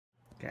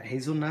Got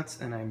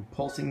hazelnuts and I'm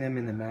pulsing them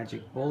in the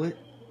magic bullet.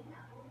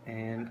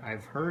 And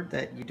I've heard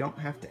that you don't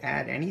have to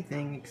add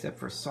anything except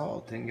for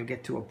salt, and you'll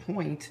get to a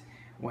point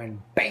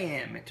when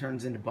bam, it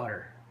turns into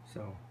butter.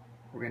 So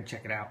we're gonna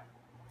check it out.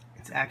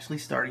 It's actually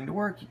starting to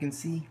work. You can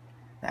see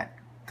that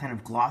kind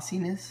of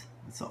glossiness.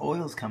 It's the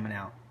oils coming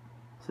out.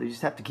 So you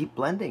just have to keep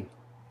blending.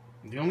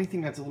 The only thing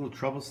that's a little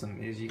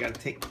troublesome is you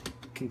gotta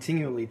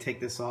continually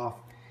take this off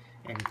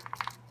and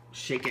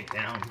shake it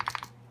down.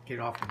 Get it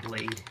off the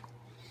blade.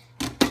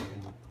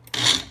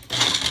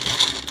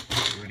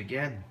 Do it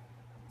again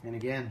and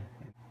again.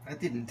 That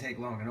didn't take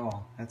long at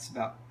all. That's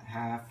about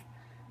half.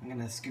 I'm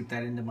gonna scoop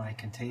that into my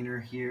container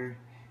here.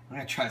 I'm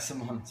gonna try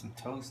some on some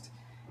toast,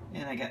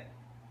 and I got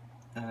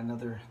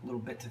another little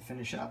bit to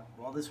finish up.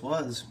 All this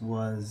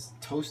was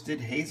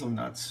toasted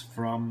hazelnuts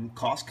from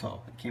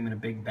Costco. It came in a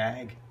big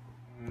bag.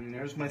 And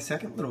there's my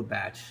second little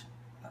batch.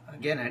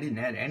 Again, I didn't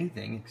add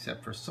anything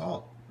except for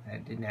salt. I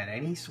didn't add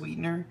any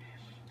sweetener.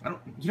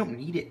 You don't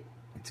need it.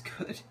 It's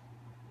good.